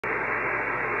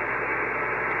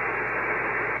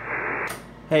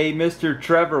Hey, Mr.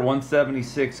 Trevor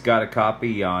 176 got a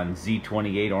copy on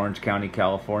Z28 Orange County,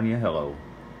 California. Hello.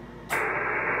 Hey,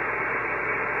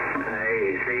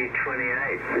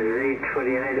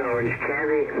 Z28 Orange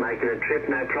County, making a trip,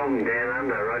 no problem, down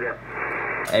under, roger.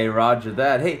 Hey, roger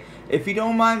that. Hey, if you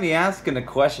don't mind me asking a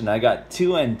question, I got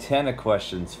two antenna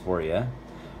questions for you.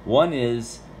 One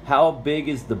is, how big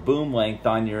is the boom length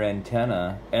on your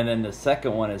antenna? And then the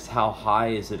second one is, how high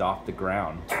is it off the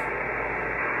ground?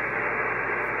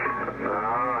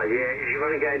 Oh, yeah, you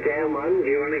want to go down one? Do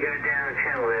you want to go down a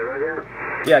channel there, roger?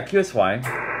 Yeah, QSY.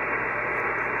 Down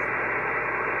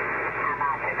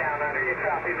under, you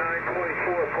copy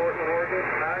 924 Portland, Oregon,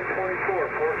 924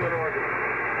 Portland, Oregon.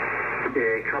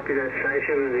 Yeah, copy that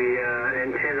station with the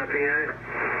antenna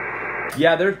PO.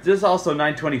 Yeah, there's also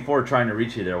 924 trying to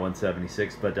reach you there,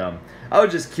 176. But I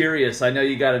was just curious. I know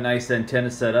you got a nice antenna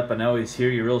set up, and I always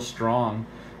hear you real strong.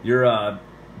 You're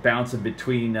bouncing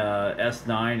between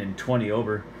S9 and 20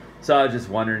 over. So I was just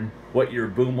wondering what your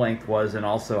boom length was and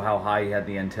also how high you had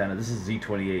the antenna. This is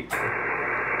Z28. Oh,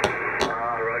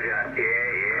 roger.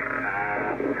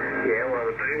 Yeah, well,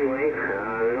 the boom length,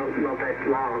 not that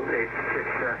long. It's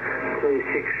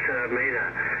 26 meter.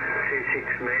 26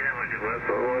 meter, what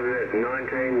was it,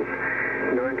 19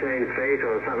 feet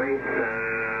or something,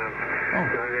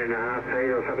 19 and a half feet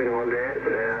or something like that.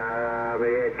 But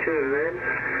yeah, two of them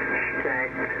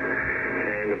stacked,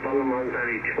 and the bottom one's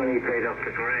only 20 feet off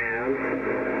the ground.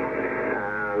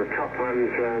 The top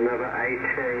one's another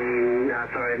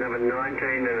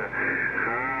 19 and a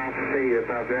half feet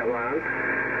above that one.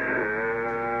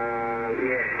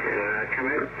 Come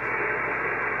in.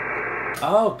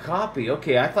 Oh, copy.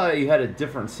 Okay, I thought you had a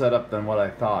different setup than what I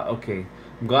thought. Okay,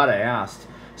 I'm glad I asked.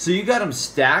 So you got them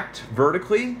stacked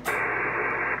vertically? Yeah,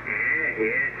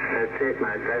 that's it,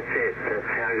 mate. That's it. That's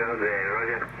how I got there,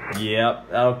 roger.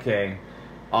 Yep. Okay.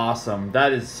 Awesome.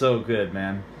 That is so good,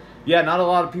 man. Yeah, not a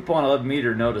lot of people on 11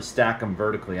 meter know to stack them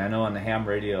vertically. I know on the ham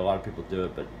radio a lot of people do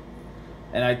it, but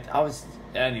I was,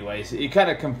 anyways. It kind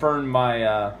of confirmed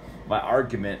my my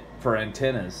argument for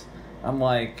antennas. I'm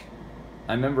like,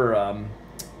 I remember,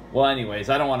 well, anyways,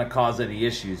 I don't want to cause any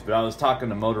issues, but I was talking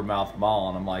to Motormouth Mall,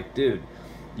 and I'm like, dude,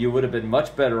 you would have been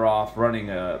much better off running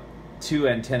two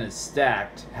antennas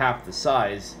stacked, half the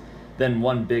size, than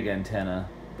one big antenna.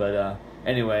 But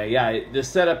anyway, yeah, the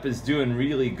setup is doing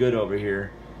really good over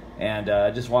here, and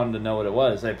I just wanted to know what it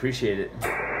was. I appreciate it. Yeah,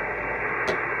 no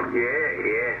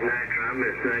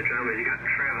dramas. You got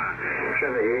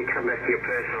Trevor here, come back to your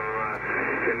personal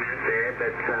cement there,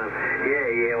 but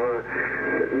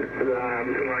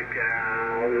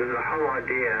the whole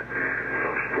idea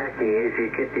of stacking is you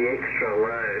get the extra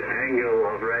low angle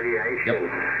of radiation,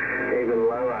 even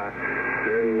lower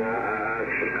than a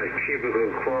cubical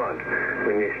quad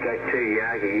when you stack two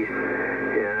Yagis.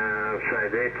 So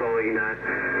therefore,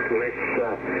 less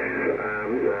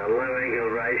low angle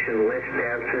radiation, less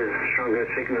bounces, stronger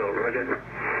signal, roger?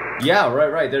 Yeah,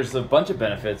 right. There's a bunch of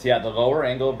benefits. Yeah, the lower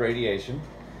angle of radiation,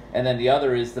 and then the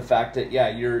other is the fact that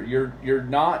you're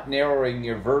not narrowing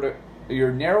your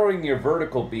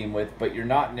vertical beam width, but you're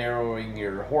not narrowing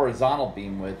your horizontal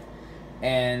beam width,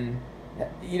 and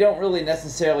you don't really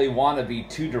necessarily want to be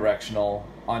two directional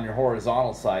on your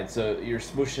horizontal side, so you're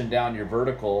smooshing down your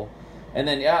vertical. And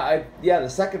then the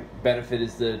second benefit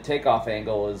is the takeoff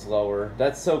angle is lower.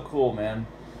 That's so cool, man.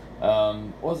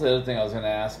 What was the other thing I was going to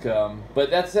ask? But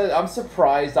that's it. I'm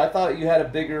surprised. I thought you had a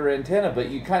bigger antenna, but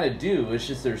you kind of do. It's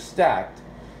just they're stacked.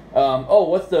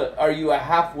 Are you a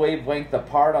half wavelength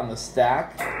apart on the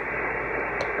stack? Just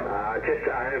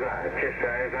over.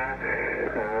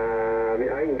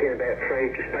 I can get about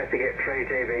supposed to get 3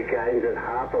 dB gains at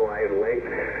half a wavelength.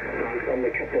 I'm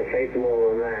a couple of feet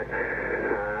more than that.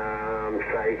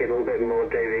 So you get a little bit more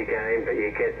dB gain, but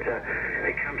you get,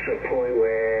 it comes to a point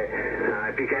where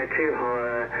if you go too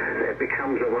high, it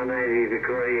becomes a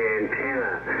 180-degree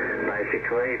antenna,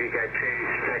 basically. If you go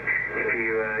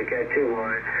too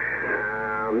high,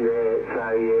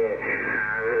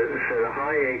 so the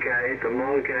higher you go, the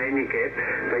more gain you get,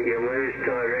 but you lose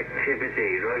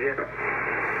directivity, roger?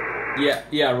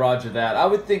 Yeah, roger that. I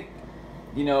would think,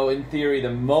 in theory, the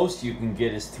most you can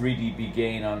get is 3 dB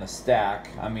gain on a stack.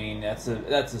 I mean, that's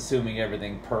assuming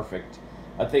everything perfect.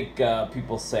 I think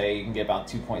people say you can get about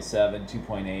 2.7,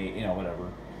 2.8, whatever.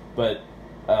 But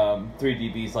 3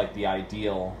 dB is like the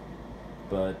ideal.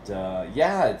 But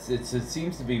it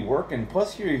seems to be working.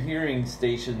 Plus, your hearing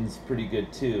station's pretty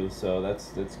good too, so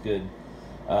that's good.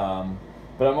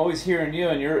 But I'm always hearing you,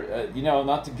 and you're,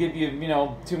 not to give you,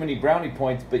 too many brownie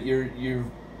points, but you've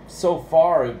so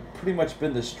far pretty much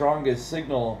been the strongest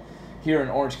signal here in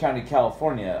Orange County,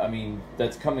 California. I mean,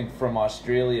 that's coming from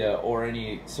Australia or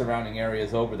any surrounding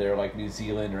areas over there, like New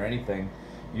Zealand or anything.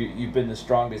 You've been the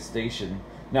strongest station.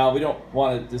 Now, we don't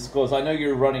want to disclose. I know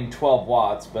you're running 12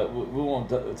 watts, but we won't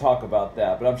talk about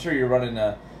that. But I'm sure you're running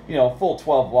a full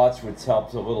 12 watts, which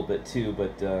helps a little bit too.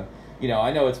 But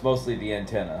I know it's mostly the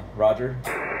antenna. Roger?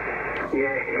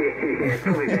 Yeah,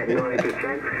 probably about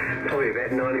 90%. Probably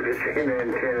about 90%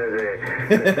 antenna there.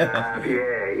 But,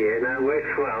 no, it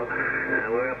works well.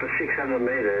 We're up at 600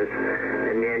 metres,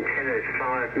 and the antenna is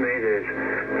 5 metres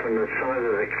from the side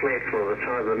of the cliff or the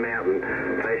side of the mountain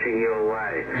facing your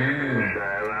way. So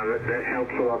that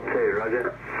helps a lot too, Roger.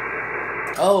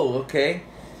 Oh, okay.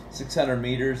 600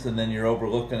 meters, and then you're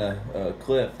overlooking a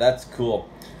cliff. That's cool.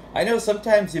 I know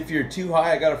sometimes if you're too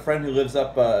high, I got a friend who lives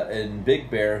up in Big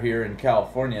Bear here in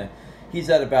California. He's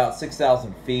at about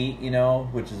 6,000 feet,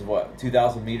 which is what,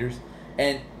 2,000 meters?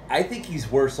 And I think he's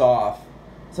worse off.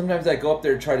 Sometimes I go up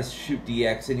there to try to shoot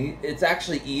DX, and it's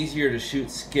actually easier to shoot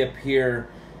skip here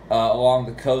along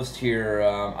the coast here.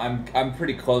 I'm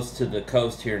pretty close to the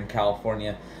coast here in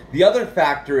California. The other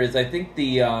factor is I think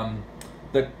the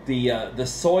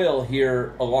soil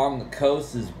here along the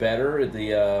coast is better.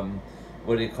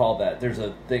 What do you call that? There's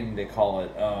a thing they call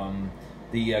it.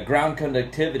 The ground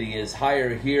conductivity is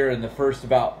higher here in the first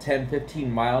about 10-15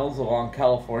 miles along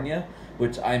California,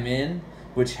 which I'm in,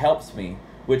 which helps me.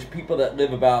 Which people that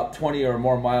live about 20 or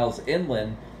more miles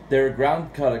inland, their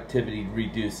ground conductivity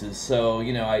reduces. So,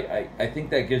 I think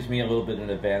that gives me a little bit of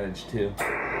an advantage too. Yeah,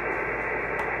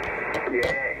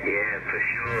 for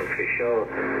sure.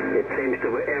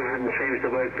 Everything seems to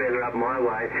work better up my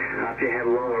way after you have a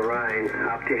lot of rain.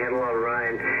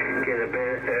 Get a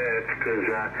better earth, because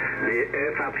the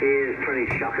earth up here is pretty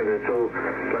shocking. It's all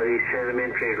bloody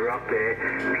sedimentary rock there.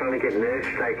 Trying to get an earth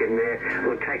stake in there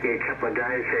will take you a couple of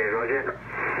days there, Roger.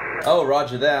 Oh,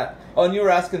 Roger that. Oh, and you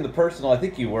were asking the personal. I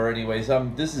think you were anyways.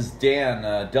 This is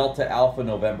Dan, Delta Alpha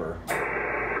November.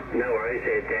 No worries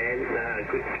there, Dan.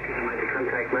 Good to make the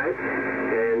contact, mate.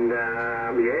 And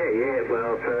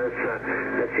well, so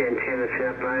that's the antenna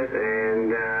set up, mate.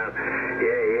 And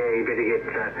you better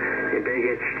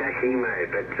get stacking,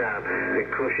 mate. But of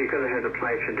course you've got to have the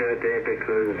place to do it there,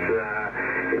 because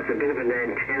it's a bit of an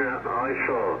antenna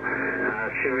eyesore,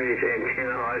 serious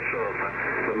antenna eyesore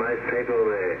for most people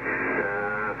there.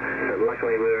 But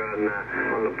luckily we're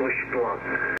on the bush block.